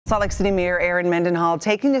Salt Lake City Mayor Mendenhall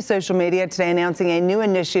taking to social media today announcing a new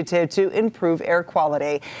initiative to improve air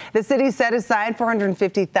quality. The city set aside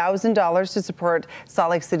 $450,000 to support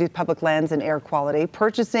Salt Lake City's public lands and air quality,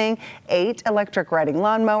 purchasing 8 electric riding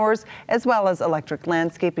lawnmowers as well as electric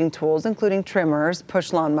landscaping tools, including trimmers,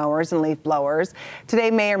 push lawn mowers, and leaf blowers.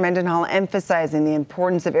 Today, Mayor Mendenhall emphasizing the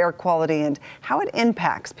importance of air quality and how it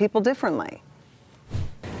impacts people differently.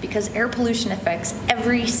 Because air pollution affects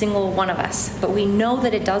every single one of us, but we know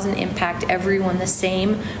that it doesn't impact everyone the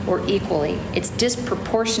same or equally. It's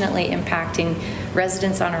disproportionately impacting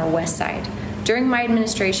residents on our west side. During my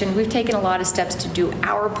administration, we've taken a lot of steps to do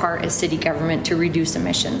our part as city government to reduce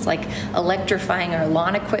emissions, like electrifying our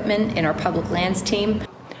lawn equipment in our public lands team.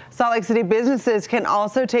 Salt Lake City businesses can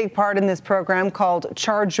also take part in this program called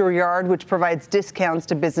Charge Your Yard, which provides discounts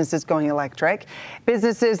to businesses going electric.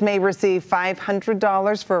 Businesses may receive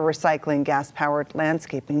 $500 for recycling gas-powered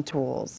landscaping tools.